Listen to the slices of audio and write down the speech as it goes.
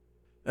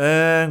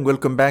And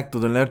welcome back to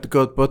the Learn to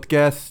Code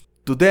podcast.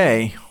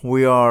 Today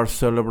we are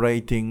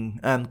celebrating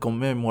and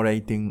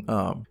commemorating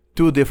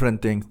two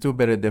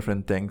very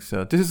different things.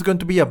 This is going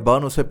to be a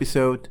bonus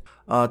episode.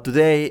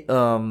 Today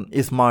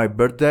is my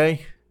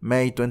birthday,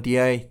 May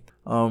 28th.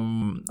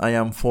 I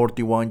am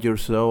 41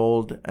 years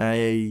old.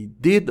 I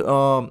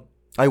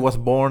was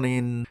born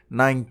in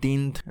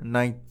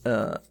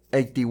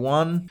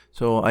 1981,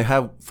 so I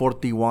have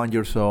 41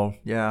 years old.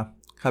 Yeah,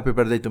 happy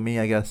birthday to me,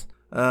 I guess.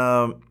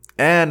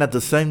 And at the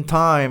same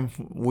time,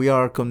 we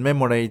are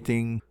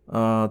commemorating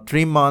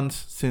 3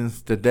 months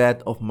since the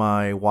death of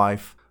my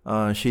wife.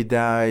 She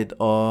died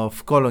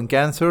of colon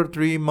cancer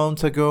 3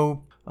 months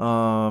ago.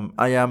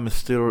 I am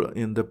still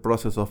in the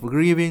process of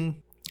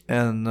grieving.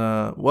 And,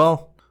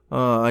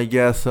 I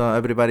guess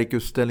everybody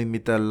keeps telling me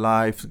that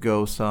life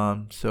goes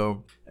on.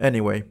 So,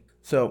 anyway.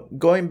 So,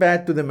 going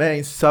back to the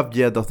main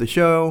subject of the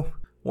show.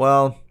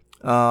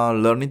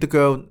 Learning to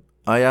code.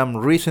 I am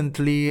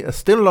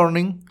still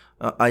learning.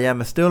 I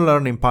am still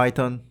learning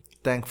Python,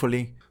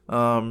 thankfully,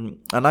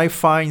 and I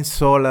find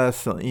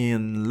solace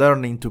in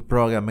learning to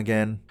program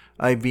again.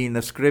 I've been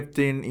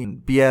scripting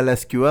in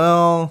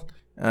PLSQL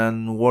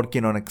and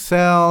working on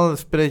Excel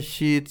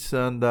spreadsheets,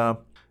 and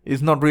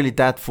it's not really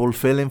that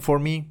fulfilling for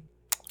me.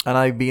 And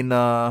I've been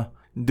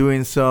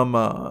doing some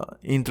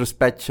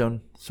introspection,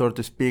 so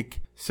to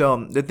speak.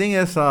 So the thing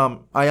is, I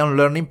am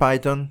learning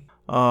Python.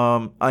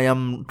 I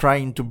am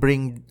trying to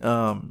bring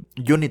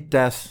unit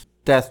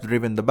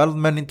test-driven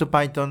development into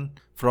Python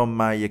from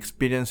my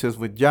experiences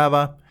with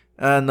Java.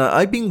 And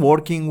I've been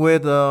working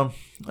with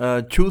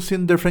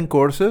choosing different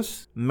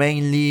courses,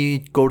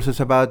 mainly courses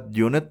about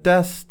unit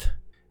test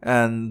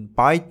and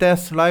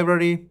PyTest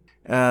library.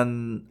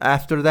 And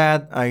after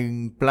that,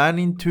 I'm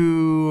planning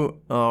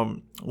to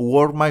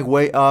work my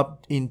way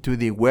up into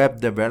the web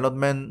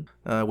development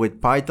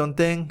with Python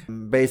thing.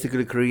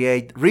 Basically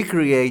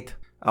recreate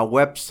a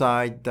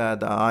website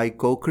that I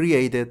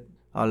co-created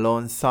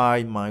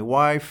alongside my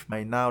wife,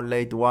 my now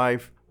late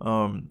wife.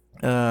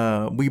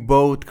 We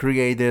both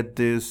created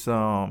this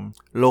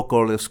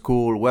local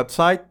school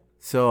website.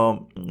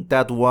 So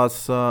that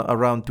was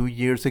around 2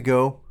 years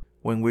ago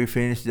when we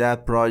finished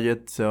that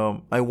project.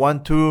 So I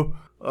want to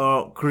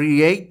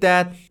create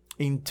that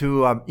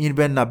into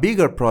even a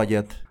bigger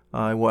project.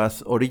 I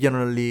was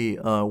originally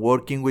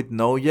working with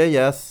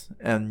Node.js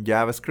and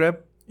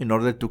JavaScript in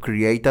order to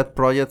create that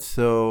project.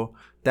 So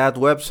that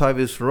website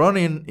is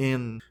running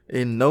in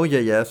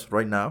Node.js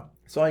right now.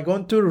 So I'm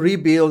going to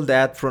rebuild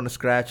that from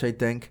scratch, I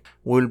think.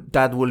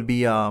 That will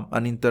be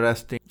an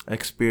interesting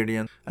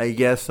experience. I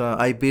guess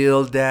I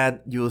built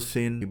that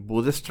using the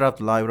Bootstrap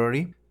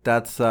library.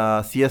 That's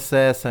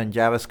CSS and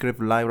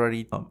JavaScript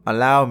library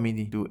allow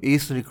me to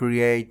easily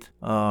create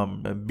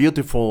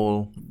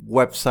beautiful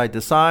website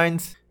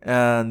designs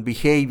and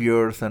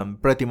behaviors,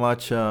 and pretty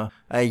much I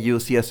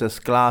use CSS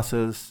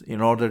classes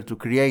in order to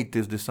create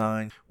this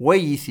design. Way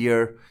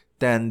easier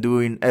than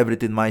doing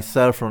everything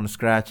myself from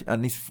scratch,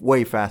 and it's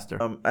way faster.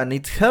 And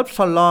it helps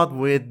a lot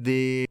with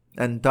the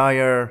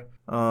entire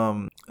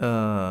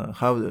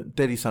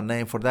there is a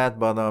name for that,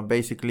 but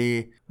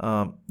basically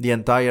the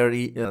entire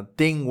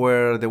thing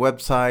where the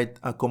website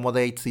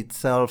accommodates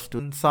itself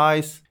to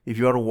size. If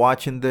you are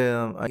watching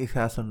it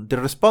has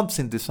the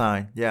responsive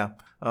design.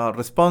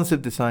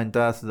 Responsive design,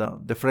 that's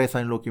the phrase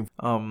I'm looking for.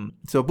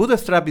 So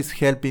Bootstrap is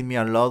helping me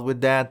a lot with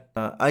that.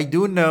 I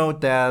do know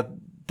that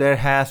there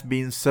has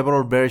been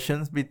several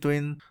versions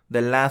between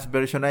the last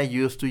version I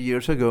used 2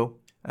 years ago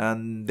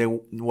and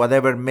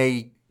whatever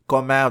may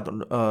come out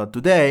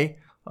today.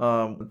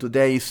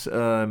 Today is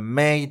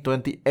May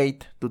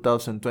 28,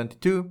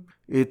 2022.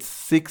 It's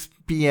 6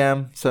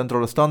 p.m.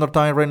 Central Standard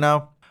Time right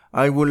now.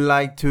 I would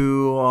like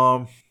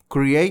to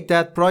create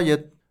that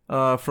project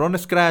from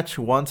scratch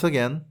once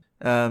again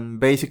and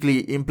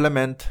basically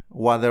implement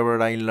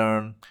whatever I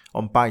learn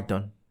on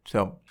Python.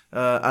 So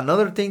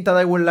another thing that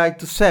I would like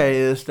to say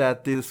is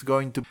that this is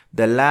going to be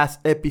the last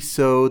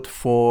episode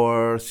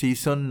for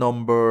season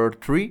number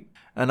 3,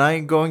 and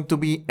I'm going to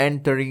be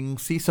entering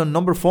season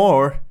number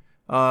 4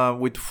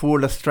 with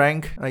full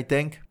strength, I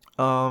think.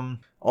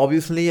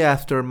 Obviously,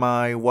 after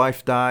my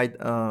wife died,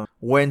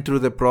 went through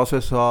the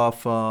process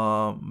of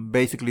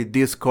basically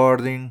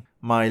discarding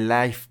my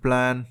life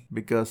plan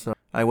because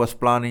I was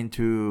planning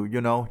to,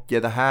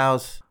 get a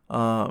house,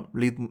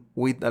 live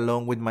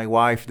along with my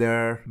wife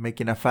there,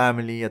 making a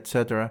family,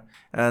 etc.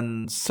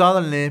 And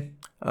suddenly,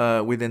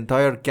 with the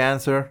entire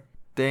cancer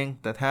thing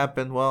that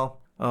happened,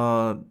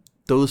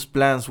 those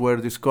plans were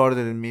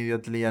discarded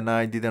immediately, and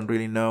I didn't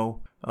really know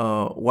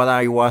what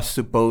I was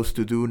supposed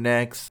to do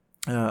next.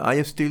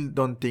 I still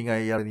don't think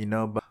I already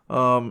know, but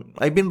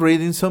I've been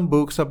reading some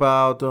books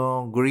about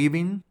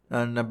grieving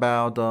and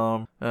about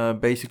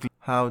basically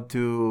how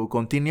to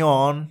continue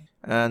on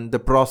and the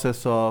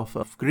process of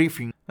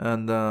grieving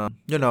and,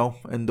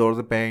 endure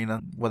the pain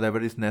and whatever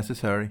is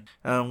necessary.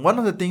 And one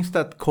of the things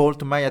that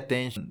called my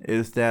attention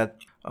is that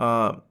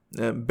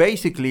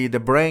basically the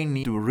brain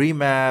needs to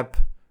remap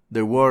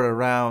the world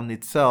around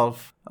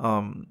itself,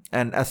 and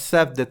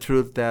accept the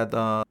truth that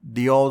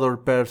the other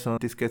person, in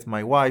this case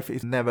my wife,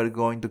 is never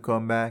going to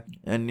come back,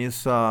 and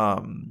it's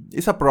a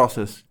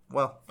process.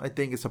 Well, I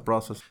think it's a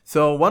process.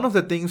 So one of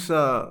the things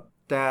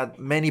that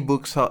many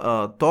books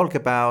talk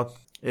about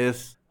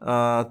is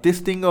this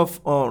thing of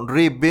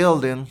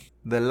rebuilding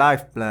the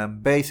life plan,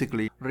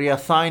 basically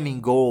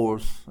reassigning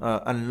goals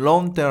and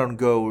long-term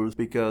goals,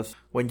 because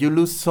when you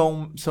lose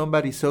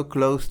somebody so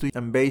close to you,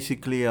 and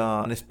basically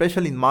and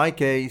especially in my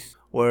case,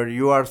 where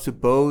you are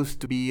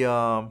supposed to be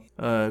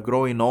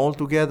growing old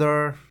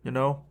together,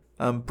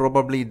 and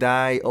probably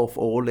die of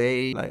old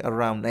age, like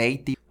around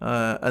 80,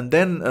 and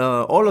then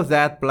all of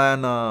that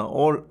plan,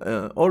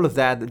 all of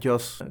that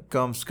just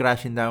comes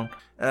crashing down.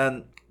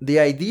 And the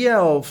idea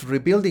of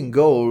rebuilding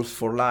goals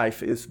for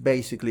life is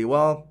basically,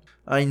 well,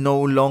 I'm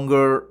no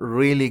longer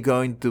really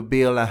going to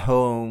build a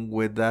home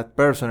with that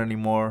person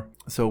anymore.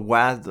 So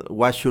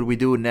what should we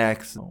do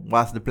next?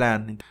 What's the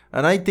plan?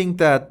 And I think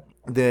that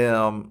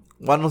the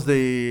one of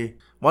the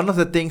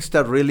things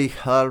that really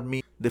helped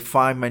me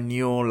define my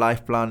new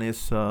life plan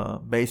is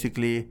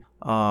basically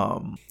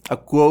a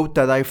quote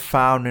that I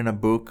found in a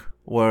book,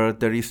 where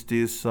there is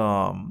this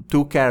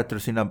two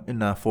characters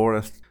in a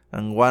forest,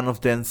 and one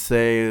of them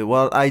say,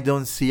 "Well, I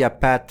don't see a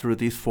path through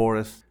this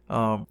forest."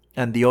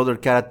 And the other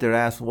character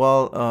asks,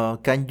 "Well,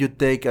 can you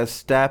take a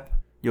step?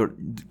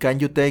 Can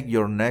you take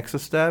your next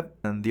step?"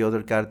 And the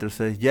other character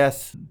says,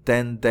 "Yes."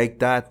 Then take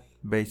that.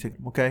 Basically,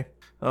 okay.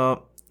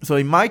 So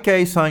in my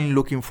case, I'm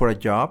looking for a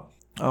job.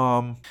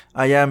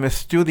 I am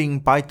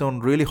studying Python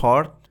really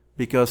hard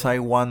because I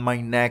want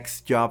my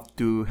next job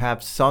to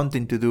have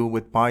something to do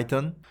with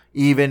Python,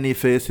 even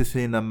if it's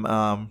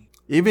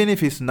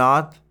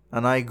not,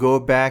 and I go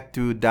back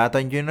to data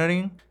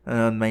engineering,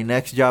 and my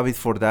next job is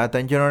for data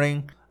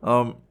engineering.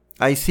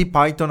 I see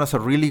Python as a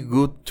really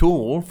good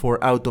tool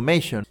for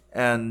automation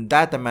and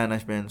data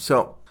management.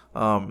 So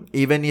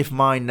even if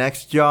my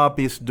next job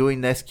is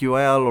doing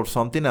SQL or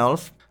something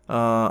else,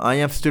 I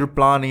am still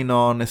planning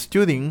on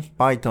studying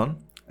Python,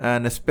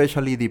 and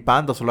especially the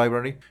pandas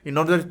library, in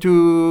order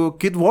to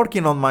keep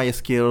working on my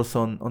skills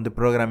on the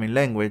programming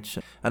language.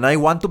 And I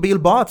want to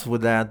build bots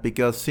with that,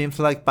 because it seems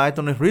like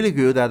Python is really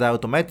good at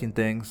automating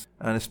things,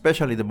 and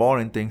especially the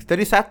boring things. There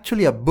is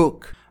actually a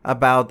book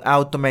about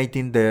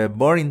automating the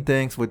boring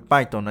things with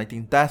Python. I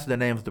think that's the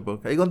name of the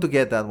book. I'm going to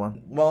get that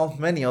one. Well,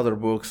 many other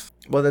books.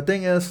 But the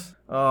thing is,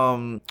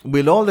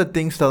 with all the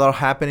things that are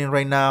happening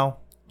right now,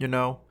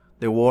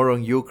 the war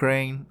on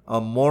Ukraine,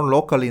 more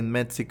locally in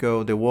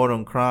Mexico, the war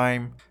on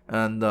crime,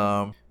 and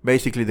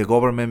basically the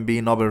government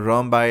being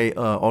overrun by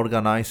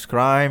organized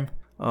crime.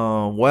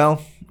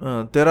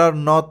 There are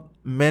not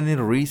many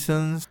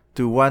reasons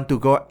to want to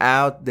go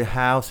out the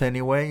house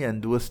anyway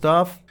and do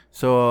stuff.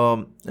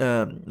 So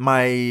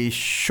my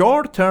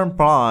short-term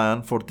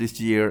plan for this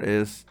year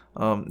is,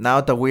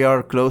 now that we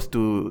are close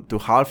to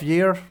half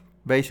year,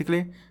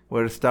 basically,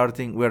 we're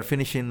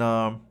finishing.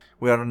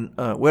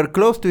 We're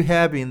close to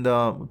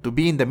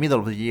be in the middle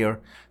of the year.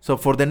 So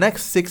for the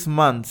next 6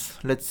 months,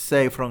 let's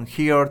say from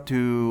here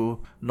to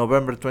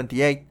November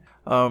 28th,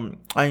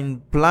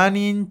 I'm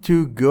planning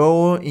to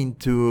go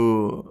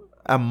into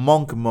a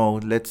monk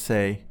mode, let's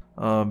say.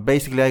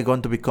 Basically, I'm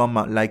going to become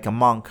like a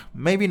monk.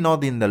 Maybe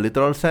not in the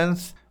literal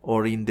sense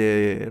or in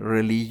the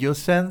religious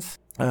sense.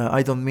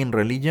 I don't mean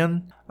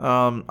religion.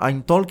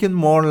 I'm talking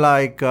more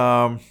like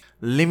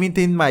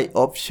limiting my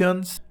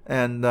options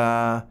and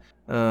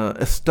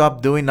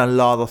stop doing a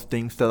lot of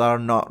things that are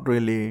not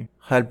really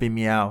helping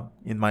me out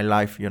in my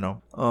life,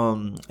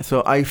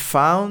 So I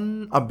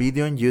found a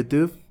video on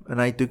YouTube and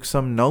I took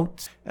some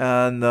notes,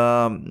 and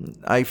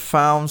I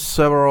found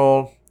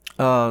several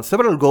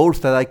goals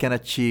that I can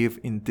achieve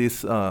in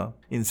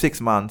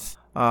 6 months.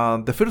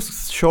 The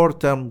first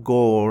short-term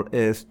goal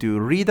is to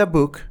read a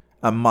book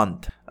a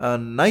month,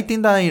 and I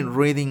think that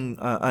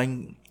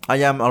I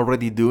am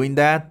already doing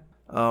that.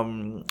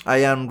 I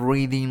am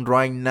reading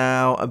right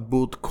now a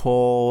book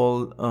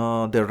called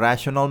The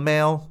Rational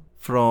Male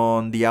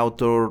from the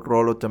author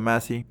Rollo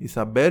Tomasi. It's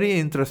a very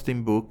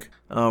interesting book,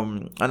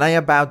 and I'm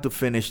about to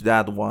finish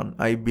that one.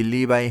 I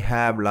believe I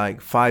have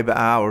like 5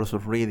 hours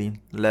of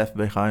reading left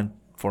behind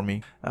for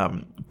me.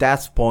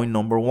 That's point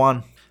number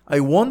one. I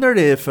wonder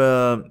if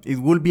it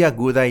would be a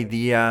good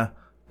idea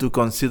to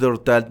consider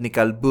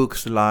technical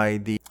books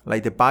like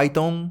the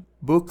Python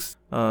books.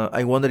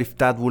 I wonder if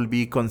that will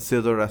be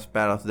considered as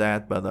part of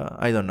that, but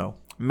I don't know.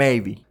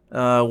 Maybe.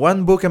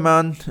 One book a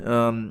month,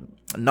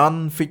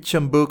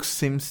 non-fiction books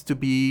seems to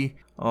be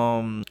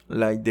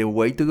like the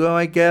way to go,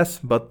 I guess.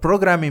 But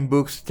programming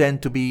books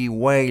tend to be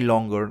way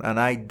longer, and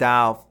I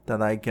doubt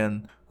that I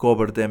can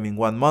cover them in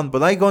 1 month,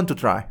 but I'm going to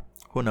try.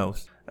 Who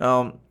knows?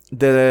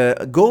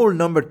 The goal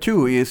number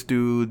 2 is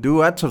to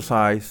do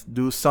exercise,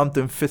 do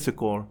something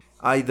physical,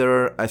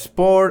 either a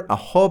sport, a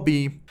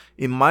hobby.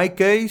 In my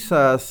case,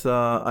 as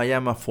I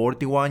am a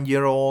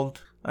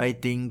 41-year-old, I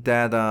think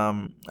that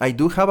I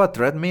do have a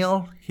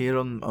treadmill here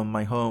on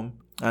my home.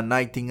 and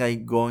I think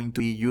I'm going to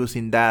be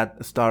using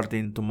that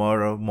starting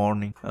tomorrow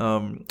morning.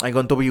 I'm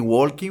going to be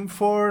walking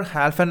for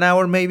half an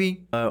hour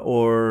maybe,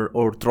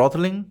 or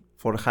throttling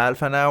for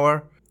half an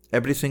hour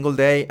every single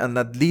day, and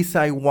at least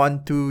I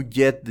want to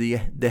get the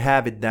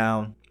habit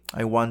down.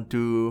 I want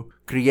to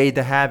create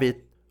the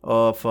habit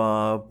of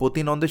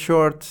putting on the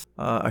shorts,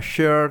 a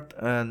shirt,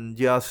 and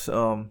just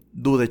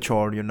do the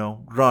chore,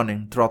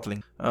 running,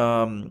 throttling,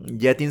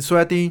 getting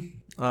sweaty,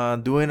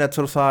 doing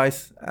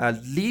exercise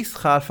at least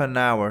half an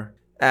hour.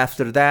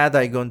 After that,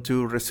 I'm going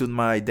to resume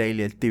my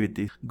daily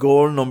activities.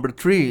 Goal number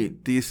 3,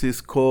 this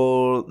is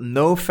called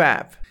no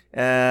fap.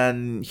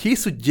 And he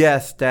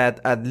suggests that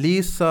at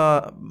least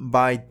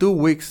by 2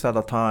 weeks at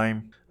a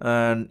time.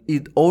 And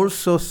it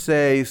also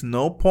says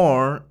no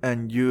porn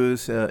and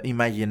use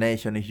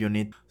imagination if you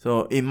need.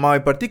 So in my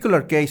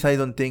particular case, I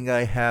don't think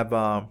I have,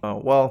 a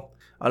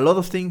lot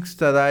of things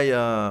that I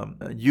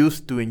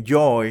used to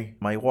enjoy,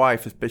 my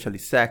wife, especially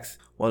sex.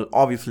 Well,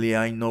 obviously,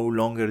 I'm no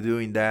longer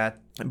doing that.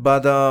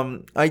 But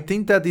I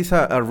think that is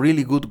a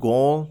really good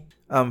goal.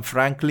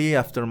 Frankly,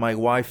 after my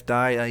wife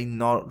died, I'm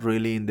not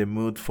really in the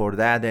mood for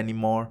that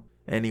anymore.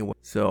 Anyway,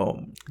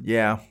 so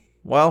yeah.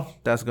 Well,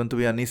 that's going to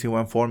be an easy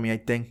one for me, I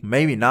think.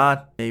 Maybe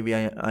not. Maybe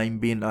I'm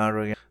being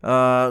arrogant.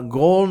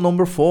 Goal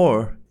number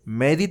 4.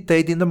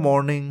 Meditate in the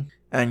morning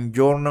and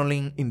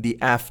journaling in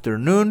the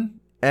afternoon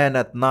and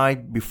at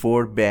night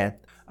before bed.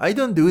 I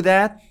don't do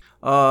that.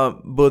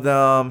 But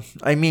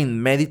I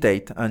mean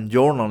meditate and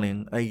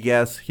journaling. I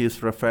guess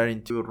he's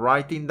referring to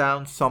writing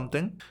down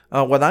something.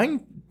 What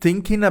I'm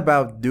thinking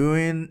about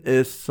doing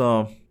is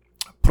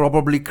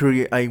probably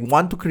I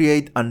want to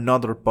create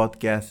another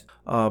podcast.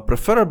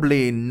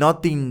 Preferably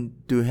nothing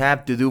to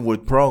have to do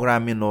with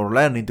programming or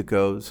learning to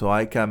code, so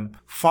I can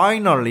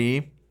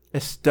finally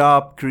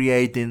stop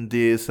creating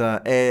these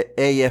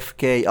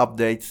AFK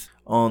updates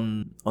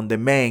on the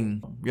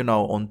main,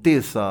 on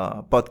this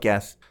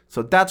podcast.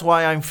 So that's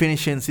why I'm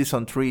finishing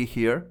season 3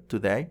 here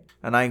today,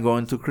 and I'm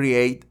going to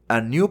create a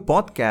new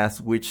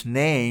podcast which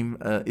name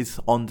is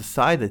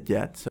undecided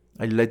yet. So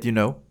I'll let you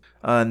know.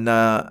 And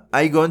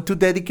I'm going to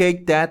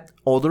dedicate that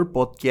other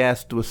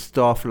podcast to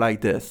stuff like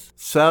this.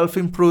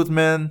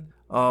 Self-improvement,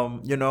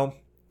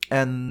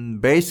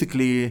 and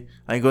basically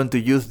I'm going to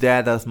use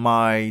that as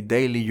my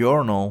daily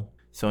journal.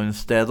 So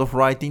instead of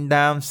writing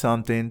down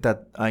something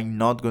that I'm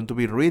not going to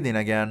be reading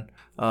again,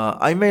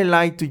 I may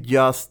like to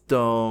just,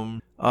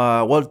 talk,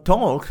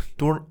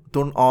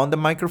 turn on the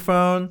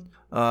microphone,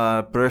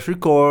 press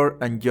record,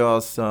 and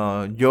just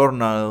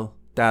journal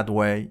that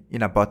way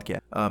in a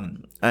podcast.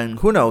 And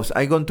who knows,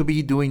 I'm going to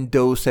be doing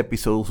those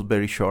episodes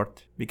very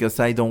short because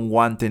I don't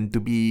want them to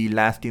be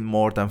lasting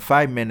more than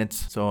 5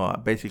 minutes. So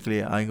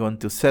basically, I'm going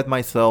to set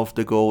myself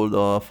the goal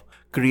of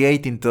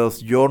creating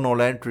those journal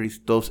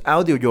entries, those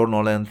audio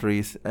journal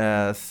entries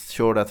as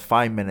short as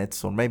 5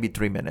 minutes or maybe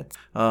 3 minutes.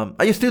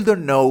 I still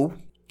don't know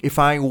if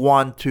I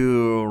want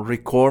to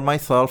record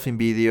myself in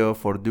video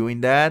for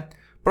doing that.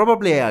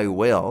 Probably I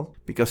will,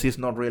 because it's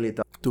not really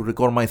tough to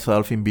record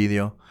myself in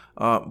video.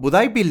 But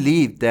I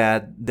believe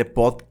that the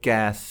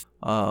podcast,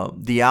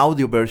 the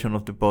audio version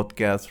of the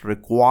podcast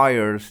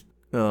requires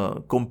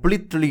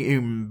completely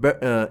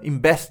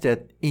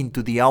invested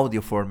into the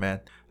audio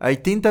format. I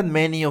think that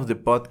many of the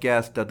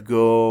podcasts that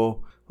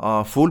go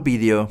full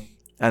video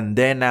and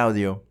then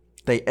audio,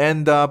 they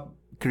end up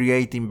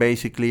creating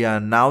basically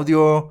an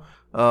audio,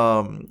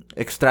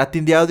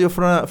 extracting the audio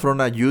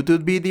from a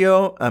YouTube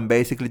video, and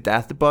basically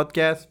that's the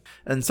podcast.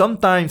 And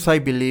sometimes I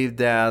believe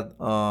that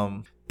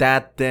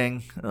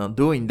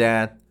doing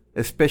that,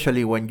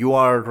 especially when you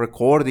are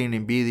recording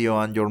in video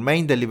and your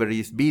main delivery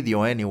is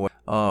video anyway,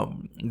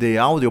 the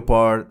audio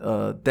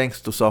part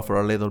tends to suffer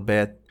a little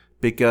bit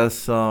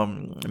because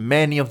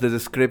many of the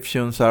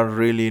descriptions are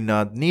really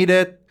not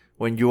needed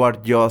when you are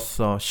just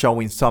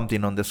showing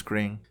something on the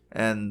screen.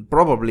 And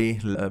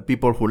probably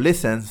people who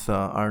listens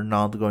are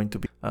not going to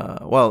be,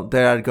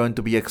 they are going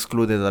to be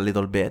excluded a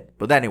little bit.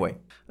 But anyway,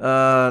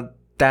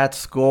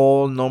 that's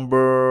goal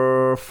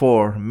number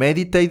 4.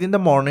 Meditate in the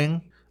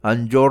morning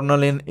and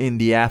journaling in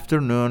the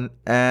afternoon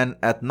and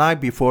at night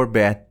before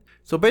bed.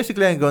 So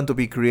basically, I'm going to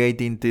be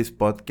creating this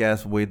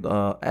podcast with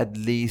at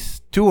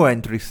least 2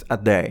 entries a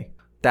day.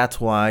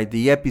 That's why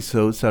the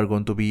episodes are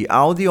going to be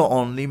audio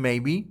only,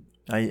 maybe.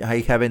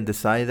 I haven't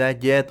decided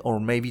that yet, or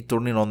maybe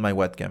turning on my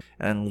webcam.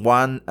 And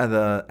one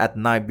at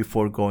night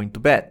before going to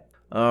bed.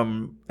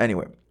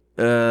 Anyway.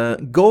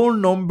 Goal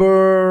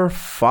number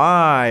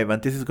 5,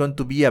 and this is going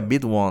to be a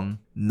big one.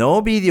 No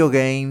video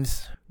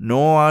games,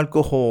 no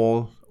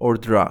alcohol or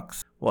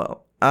drugs.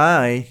 Well,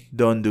 I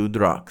don't do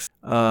drugs.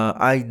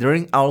 I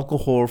drink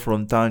alcohol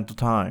from time to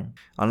time,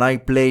 and I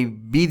play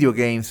video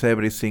games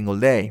every single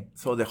day.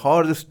 So the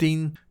hardest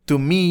thing to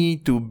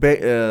me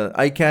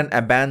I can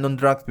abandon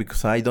drugs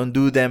because I don't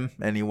do them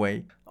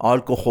anyway.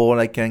 alcohol,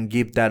 I can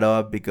give that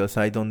up because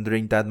I don't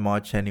drink that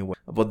much anyway.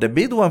 But the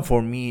big one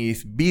for me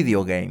is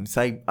video games.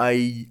 I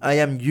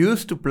am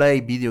used to play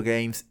video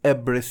games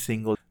every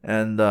single,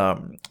 and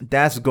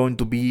that's going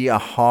to be a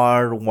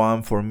hard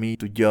one for me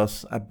to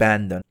just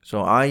abandon.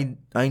 So I'm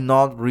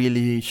not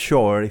really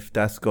sure if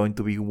that's going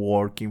to be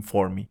working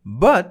for me.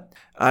 But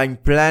I'm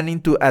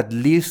planning to at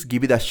least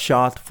give it a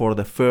shot for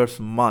the first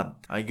month.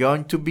 I'm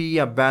going to be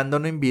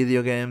abandoning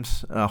video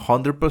games,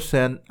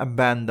 100%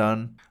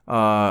 abandon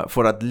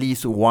for at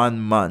least 1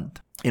 month.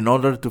 In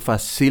order to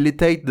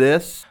facilitate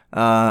this,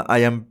 I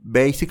am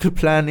basically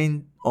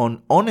planning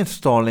on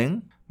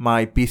uninstalling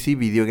my PC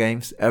video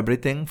games,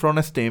 everything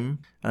from Steam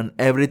and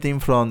everything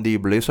from the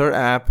Blizzard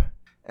app,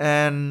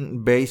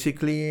 and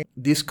basically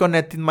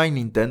disconnecting my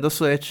Nintendo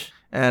Switch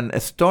and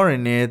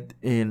storing it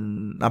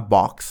in a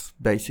box,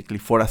 basically,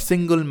 for a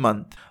single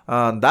month.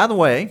 That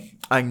way,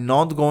 I'm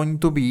not going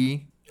to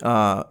be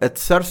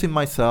exerting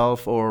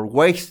myself or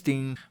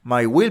wasting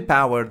my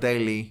willpower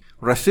daily,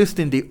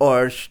 resisting the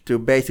urge to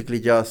basically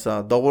just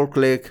double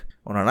click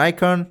on an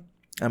icon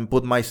and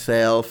put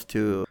myself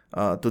to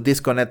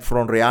disconnect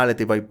from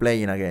reality by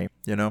playing a game,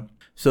 you know?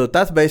 So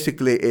that's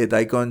basically it.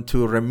 I'm going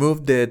to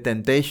remove the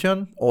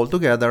temptation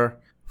altogether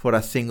for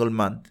a single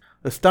month.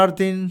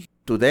 Starting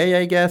today,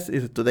 I guess,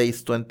 today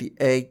is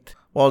 28th.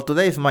 Well,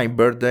 today is my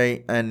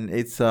birthday and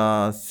it's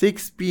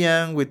 6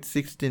 p.m. with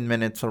 16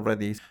 minutes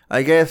already.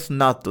 I guess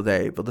not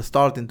today, but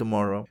starting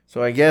tomorrow.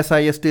 So I guess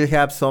I still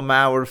have some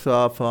hours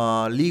of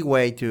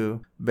leeway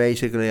to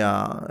basically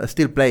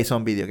still play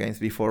some video games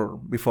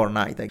before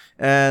night.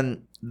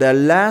 And the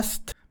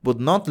last but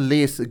not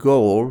least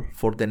goal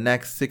for the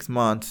next 6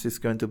 months is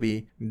going to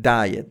be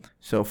diet.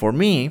 So for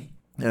me,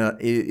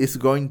 it's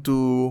going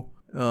to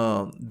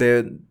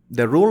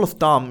the rule of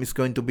thumb is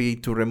going to be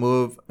to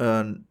remove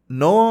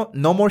no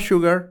more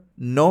sugar,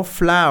 no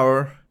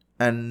flour,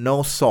 and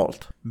no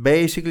salt.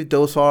 Basically,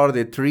 those are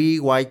the 3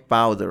 white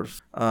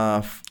powders: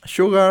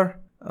 sugar,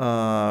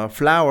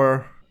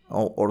 flour,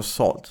 or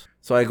salt.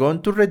 So I'm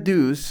going to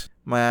reduce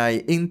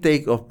my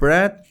intake of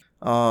bread.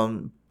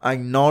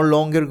 I'm no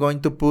longer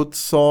going to put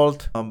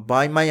salt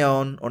by my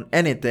own on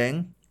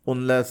anything.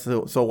 Unless,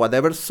 so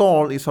whatever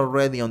salt is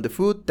already on the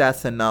food,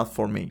 that's enough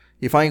for me.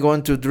 If I'm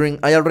going to drink,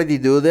 I already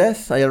do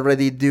this. I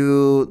already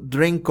do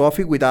drink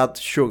coffee without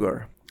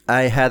sugar.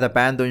 I had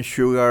abandoned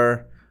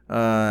sugar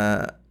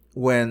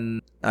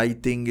when I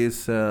think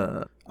it's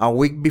a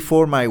week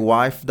before my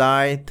wife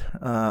died.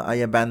 I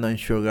abandoned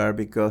sugar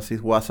because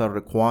it was a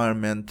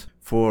requirement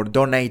for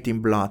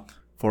donating blood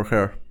for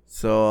her.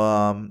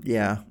 So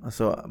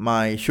so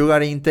my sugar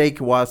intake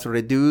was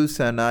reduced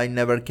and I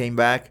never came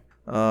back.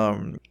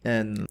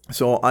 And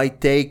so I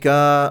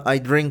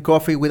drink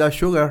coffee without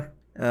sugar,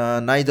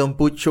 and I don't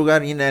put sugar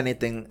in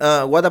anything.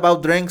 What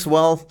about drinks?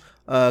 Well,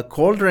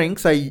 cold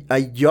drinks,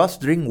 I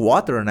just drink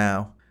water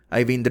now.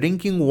 I've been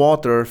drinking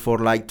water for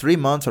like 3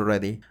 months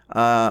already.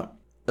 Not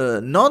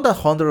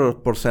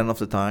 100% of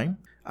the time.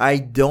 I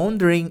don't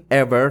drink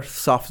ever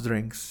soft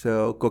drinks.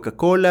 So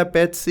Coca-Cola,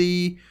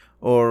 Pepsi,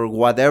 or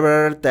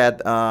whatever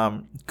that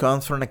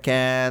comes from a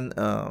can,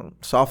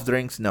 soft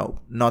drinks, no,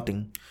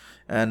 nothing.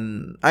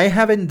 And I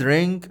haven't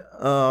drank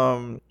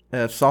a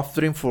soft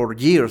drink for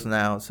years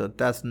now, so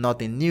that's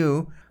nothing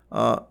new.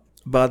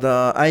 But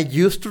I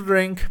used to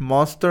drink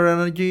Monster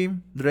Energy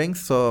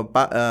drinks, so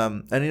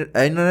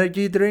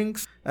energy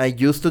drinks. I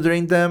used to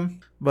drink them,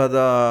 but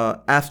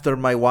after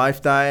my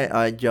wife died,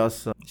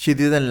 she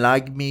didn't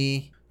like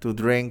me to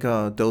drink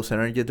those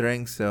energy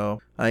drinks. So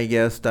I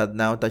guess that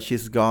now that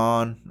she's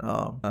gone,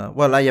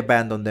 I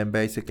abandoned them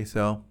basically.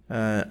 So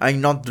I'm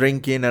not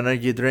drinking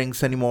energy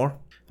drinks anymore.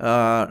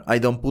 I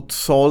don't put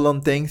salt on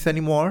things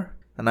anymore,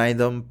 and I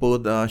don't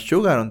put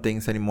sugar on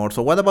things anymore.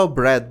 So what about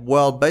bread?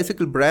 Well,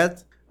 basically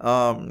bread,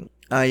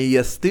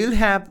 I still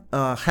have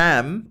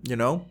ham,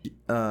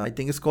 I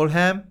think it's called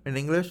ham in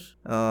English,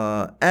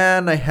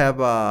 and I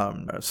have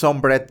some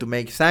bread to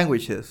make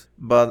sandwiches.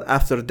 But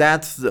after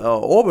that's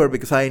over,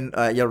 because I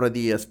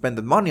already spent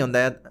the money on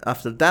that,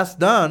 after that's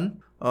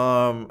done,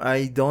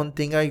 I don't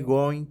think I'm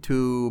going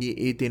to be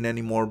eating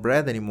any more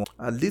bread anymore,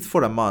 at least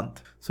for a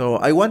month. So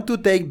I want to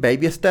take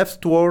baby steps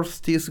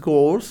towards these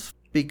goals,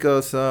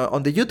 because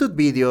on the YouTube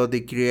video, the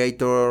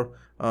creator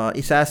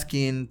is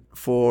asking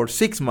for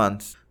 6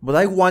 months. But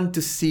I want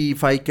to see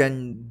if I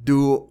can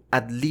do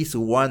at least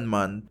 1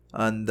 month.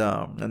 And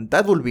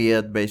that will be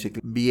it,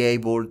 basically. Be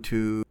able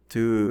to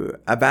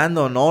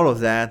abandon all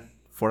of that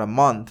for a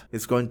month.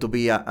 It's going to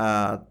be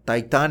a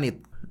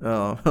titanic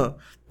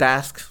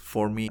task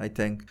for me, I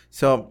think.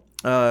 So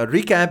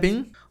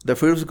recapping, the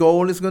first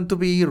goal is going to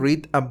be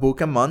read a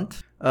book a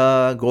month.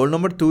 Goal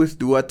number 2 is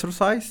do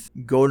exercise.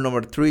 Goal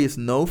number 3 is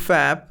no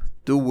fap,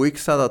 2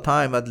 weeks at a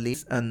time at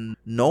least, and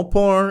no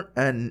porn,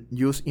 and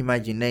use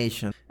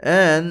imagination.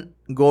 And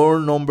goal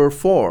number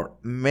 4,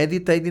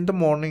 meditate in the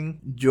morning,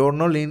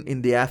 journaling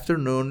in the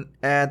afternoon,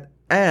 and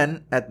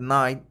at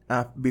night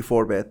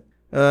before bed.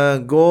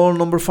 Goal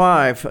number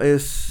 5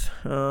 is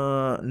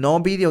no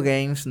video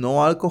games,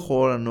 no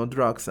alcohol, and no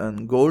drugs.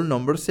 And goal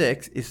number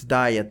 6 is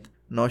diet.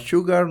 no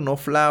sugar, no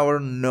flour,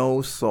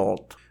 no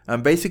salt.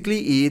 And basically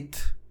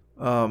eat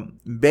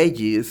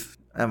veggies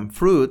and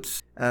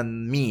fruits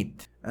and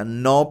meat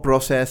and no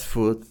processed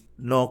food,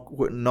 no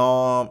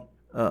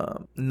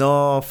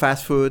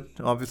fast food,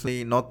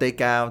 obviously, no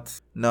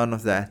takeouts, none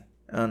of that.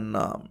 And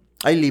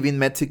I live in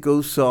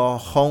Mexico, so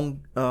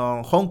home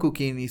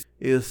cooking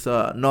is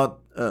not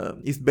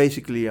is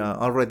basically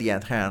already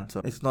at hand,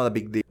 so it's not a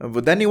big deal.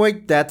 But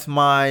anyway, that's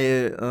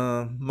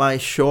my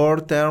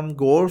short-term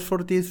goals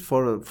for this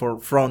for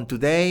from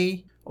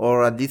today,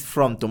 or at least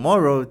from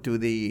tomorrow to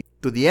the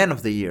end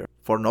of the year,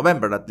 for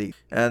November at least.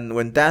 And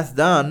when that's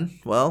done,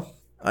 well,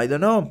 I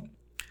don't know.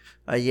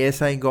 I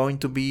guess I'm going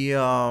to be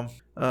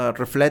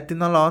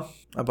reflecting a lot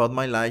about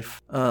my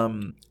life,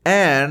 and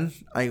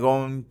I'm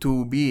going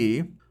to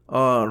be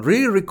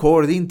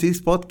re-recording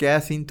this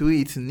podcast into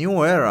its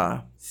new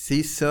era.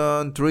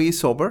 Season 3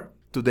 is over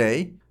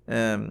today.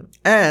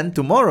 And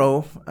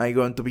tomorrow I'm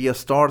going to be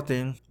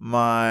starting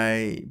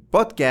my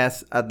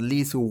podcast at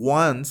least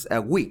once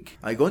a week.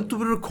 I'm going to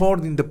be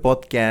recording the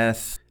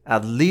podcast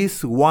at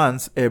least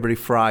once every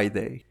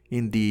Friday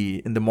in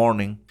the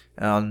morning.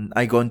 And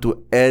I'm going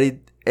to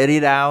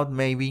edit out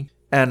maybe.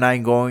 And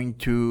I'm going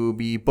to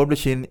be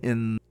publishing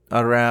in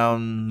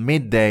around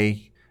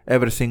midday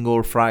every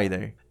single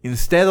Friday.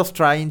 Instead of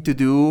trying to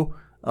do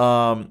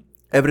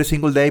every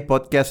single day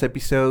podcast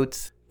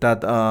episodes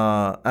that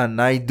and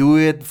I do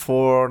it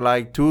for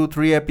like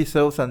 2-3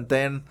 episodes and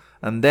then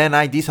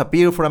I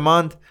disappear for a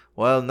month.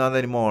 Well, not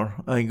anymore.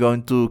 I'm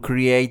going to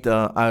create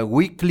a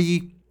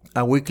weekly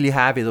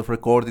habit of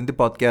recording the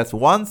podcast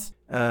once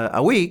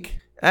a week,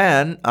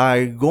 and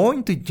I'm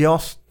going to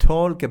just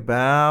talk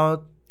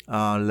about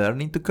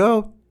learning to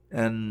code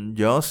and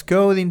just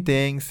coding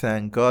things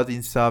and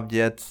coding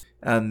subjects.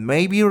 And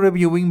maybe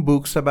reviewing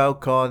books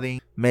about coding,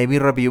 maybe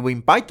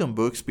reviewing Python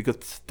books,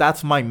 because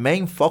that's my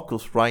main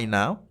focus right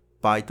now,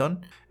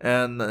 Python.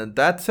 And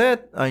that's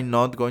it. I'm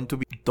not going to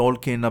be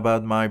talking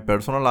about my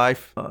personal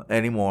life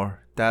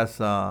anymore. That's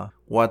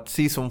what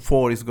Season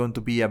 4 is going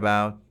to be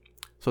about.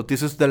 So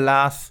this is the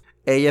last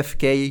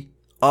AFK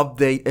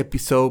update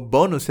episode,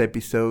 bonus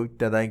episode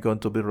that I'm going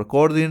to be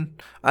recording.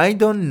 I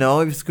don't know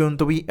if it's going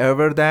to be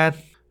ever that.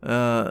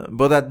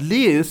 But at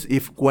least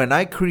if when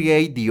I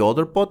create the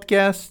other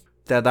podcast,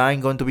 that I'm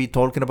going to be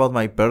talking about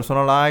my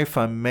personal life,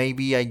 and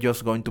maybe I'm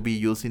just going to be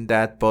using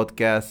that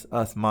podcast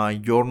as my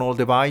journal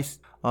device.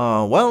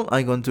 Well,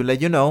 I'm going to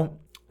let you know.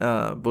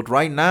 But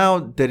right now,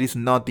 there is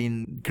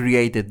nothing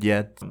created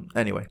yet.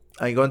 Anyway,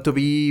 I'm going to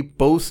be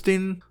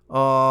posting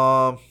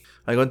that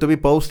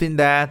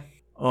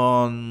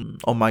on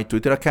my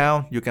Twitter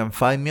account. You can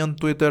find me on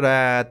Twitter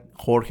at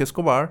Jorge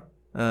Escobar.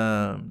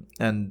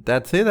 And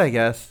that's it, I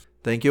guess.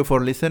 Thank you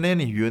for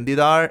listening, if you indeed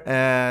are,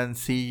 and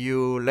see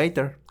you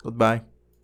later. Goodbye.